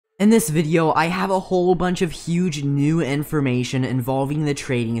In this video, I have a whole bunch of huge new information involving the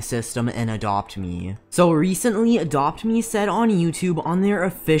trading system in Adopt Me. So recently, Adopt Me said on YouTube on their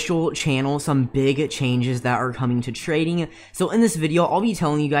official channel some big changes that are coming to trading. So in this video, I'll be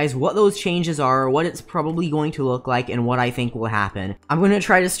telling you guys what those changes are, what it's probably going to look like, and what I think will happen. I'm going to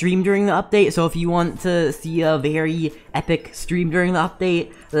try to stream during the update, so if you want to see a very epic stream during the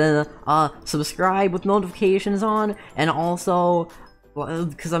update, then subscribe with notifications on, and also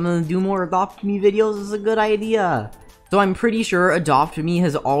because I'm gonna do more Adopt Me videos is a good idea. So I'm pretty sure Adopt Me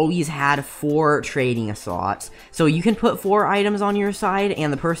has always had 4 trading slots. So you can put 4 items on your side,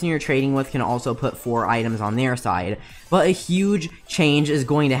 and the person you're trading with can also put 4 items on their side. But a huge change is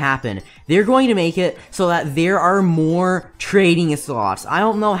going to happen. They're going to make it so that there are more trading slots. I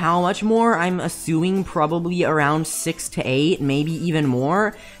don't know how much more. I'm assuming probably around 6 to 8, maybe even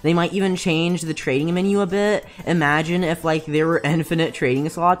more. They might even change the trading menu a bit. Imagine if like there were infinite trading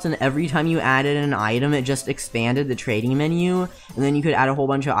slots and every time you added an item it just expanded the trading menu and then you could add a whole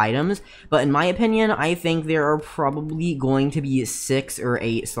bunch of items. But in my opinion, I think there are probably going to be 6 or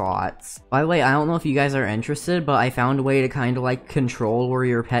 8 slots. By the way, I don't know if you guys are interested, but I found a way to kind of like control where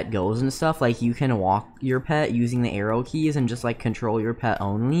your pet goes and stuff. Like you can walk your pet using the arrow keys and just like control your pet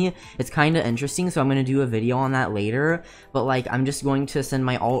only. It's kind of interesting, so I'm going to do a video on that later. But like I'm just going to send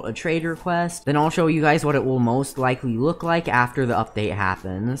my alt a trade request, then I'll show you guys what it will most likely look like after the update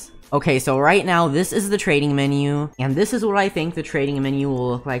happens. Okay, so right now, this is the trading menu, and this is what I think the trading menu will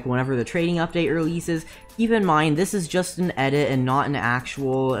look like whenever the trading update releases. Keep in mind, this is just an edit and not an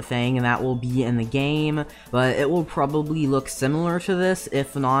actual thing, and that will be in the game, but it will probably look similar to this,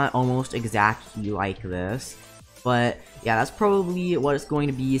 if not almost exactly like this. But yeah, that's probably what it's going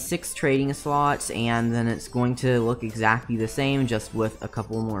to be, 6 trading slots, and then it's going to look exactly the same, just with a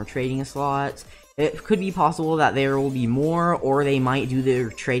couple more trading slots. It could be possible that there will be more, or they might do their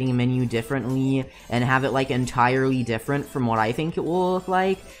trading menu differently and have it like entirely different from what I think it will look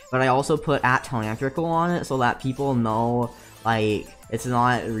like. But I also put @Telanthrical on it so that people know like it's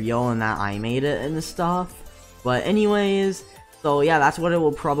not real and that I made it and stuff. But anyways, so yeah, that's what it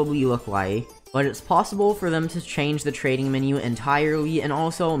will probably look like. But it's possible for them to change the trading menu entirely and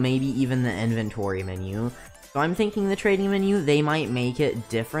also maybe even the inventory menu. So I'm thinking the trading menu, they might make it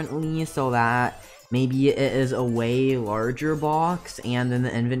differently so that maybe it is a way larger box and then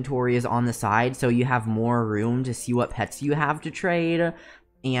the inventory is on the side so you have more room to see what pets you have to trade.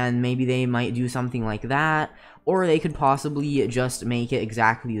 And maybe they might do something like that. Or they could possibly just make it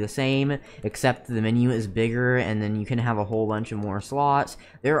exactly the same, except the menu is bigger and then you can have a whole bunch of more slots.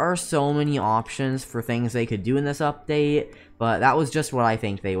 There are so many options for things they could do in this update, but that was just what I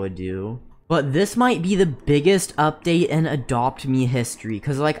think they would do. But this might be the biggest update in Adopt Me history,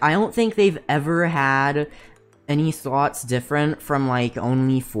 because like I don't think they've ever had any slots different from like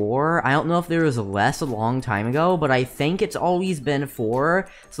only 4. I don't know if there was less a long time ago, but I think it's always been 4,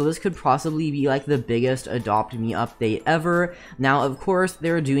 so this could possibly be like the biggest Adopt Me update ever. Now of course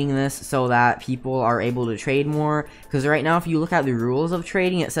they're doing this so that people are able to trade more, because right now if you look at the rules of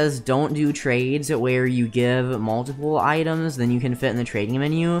trading, it says don't do trades where you give multiple items then you can fit in the trading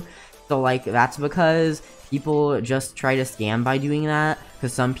menu. So like that's because people just try to scam by doing that,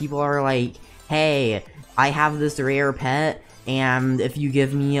 because some people are like, hey, I have this rare pet, and if you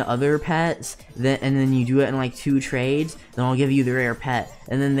give me other pets, then you do it in like 2 trades, then I'll give you the rare pet.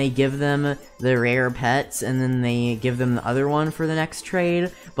 And then they give them the rare pets, and then they give them the other one for the next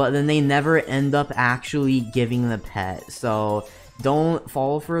trade, but then they never end up actually giving the pet. So don't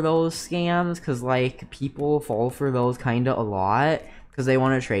fall for those scams, because like people fall for those kinda a lot because they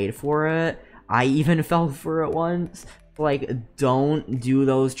want to trade for it. I even fell for it once. Like, don't do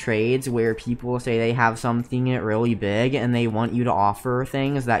those trades where people say they have something really big and they want you to offer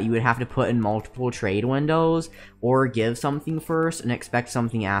things that you would have to put in multiple trade windows, or give something first and expect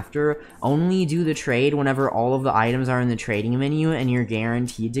something after. Only do the trade whenever all of the items are in the trading menu and you're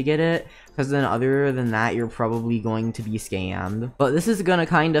guaranteed to get it, because then other than that you're probably going to be scammed. But this is gonna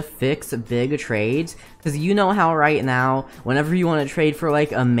kind of fix big trades, because you know how right now whenever you want to trade for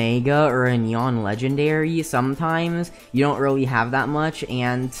like a mega or a neon legendary, sometimes you don't really have that much,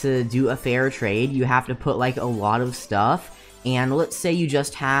 and to do a fair trade you have to put like a lot of stuff. And let's say you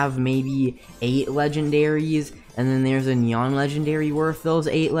just have maybe 8 legendaries, and then there's a neon legendary worth those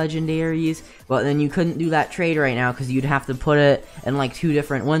 8 legendaries, but then you couldn't do that trade right now because you'd have to put it in like 2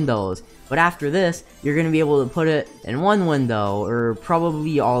 different windows. But after this, you're going to be able to put it in 1 window, or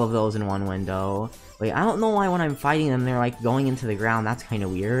probably all of those in 1 window. Wait, I don't know why when I'm fighting them they're like going into the ground, that's kind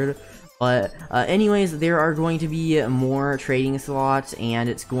of weird. But anyways, there are going to be more trading slots, and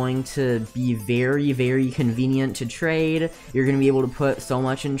it's going to be very, very convenient to trade. You're going to be able to put so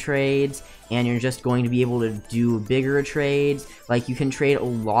much in trades, and you're just going to be able to do bigger trades. Like, you can trade a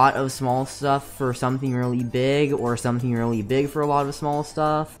lot of small stuff for something really big, or something really big for a lot of small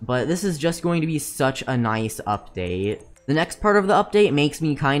stuff. But this is just going to be such a nice update. The next part of the update makes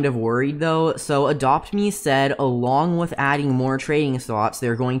me kind of worried though. So Adopt Me said along with adding more trading slots,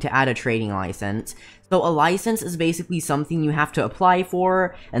 they're going to add a trading license. So a license is basically something you have to apply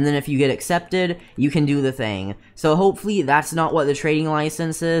for, and then if you get accepted, you can do the thing. So hopefully that's not what the trading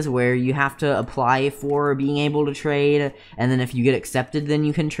license is, where you have to apply for being able to trade, and then if you get accepted, then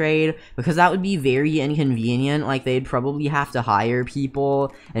you can trade, because that would be very inconvenient. Like, they'd probably have to hire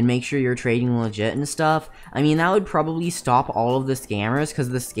people and make sure you're trading legit and stuff. I mean, that would probably stop all of the scammers,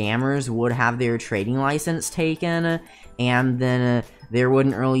 because the scammers would have their trading license taken, and then there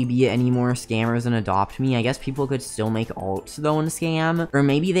wouldn't really be any more scammers in Adopt Me. I guess people could still make alts though and scam. Or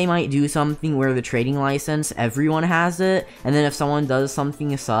maybe they might do something where the trading license, everyone has it, and then if someone does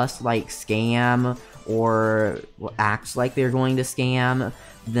something sus like scam or acts like they're going to scam,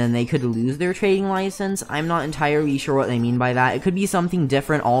 then they could lose their trading license. I'm not entirely sure what they mean by that. It could be something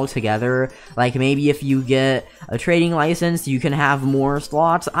different altogether. Like, maybe if you get a trading license, you can have more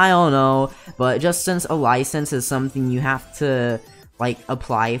slots. I don't know. But just since a license is something you have to, like,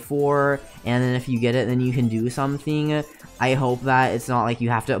 apply for, and then if you get it, then you can do something, I hope that it's not like you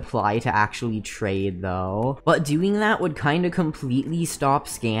have to apply to actually trade, though. But doing that would kind of completely stop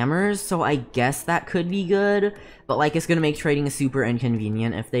scammers, so I guess that could be good. But, like, it's gonna make trading super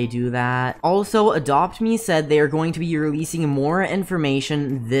inconvenient if they do that. Also, Adopt Me said they are going to be releasing more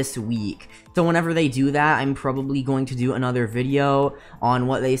information this week. So whenever they do that, I'm probably going to do another video on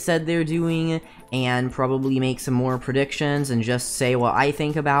what they said they're doing, and probably make some more predictions and just say what I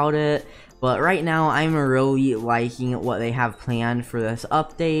think about it. But right now, I'm really liking what they have planned for this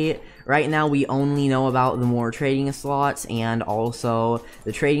update. Right now, we only know about the more trading slots and also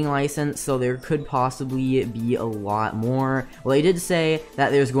the trading license, so there could possibly be a lot more. Well, they did say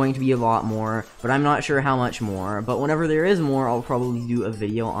that there's going to be a lot more, but I'm not sure how much more. But whenever there is more, I'll probably do a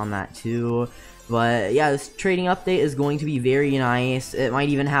video on that too. But yeah, this trading update is going to be very nice. It might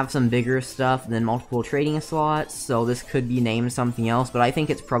even have some bigger stuff than multiple trading slots, so this could be named something else, but I think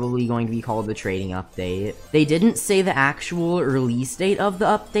it's probably going to be called the trading update. They didn't say the actual release date of the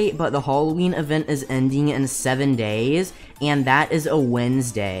update, but the Halloween event is ending in 7 days, and that is a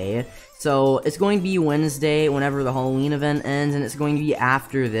Wednesday. So it's going to be Wednesday whenever the Halloween event ends, and it's going to be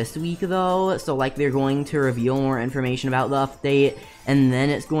after this week though. So like, they're going to reveal more information about the update, and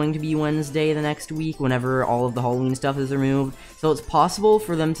then it's going to be Wednesday the next week whenever all of the Halloween stuff is removed. So it's possible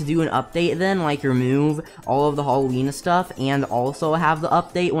for them to do an update then, like remove all of the Halloween stuff and also have the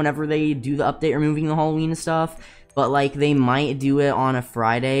update whenever they do the update removing the Halloween stuff. But, like, they might do it on a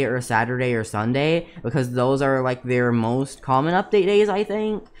Friday or a Saturday or Sunday, because those are, like, their most common update days, I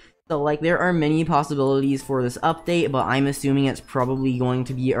think. So, like, there are many possibilities for this update, but I'm assuming it's probably going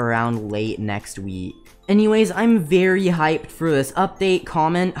to be around late next week. Anyways, I'm very hyped for this update.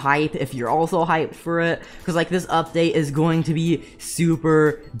 Comment hype if you're also hyped for it, because, like, this update is going to be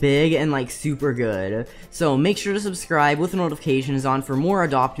super big and, like, super good. So make sure to subscribe with notifications on for more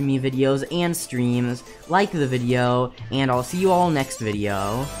Adopt Me videos and streams. Like the video, and I'll see you all next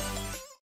video.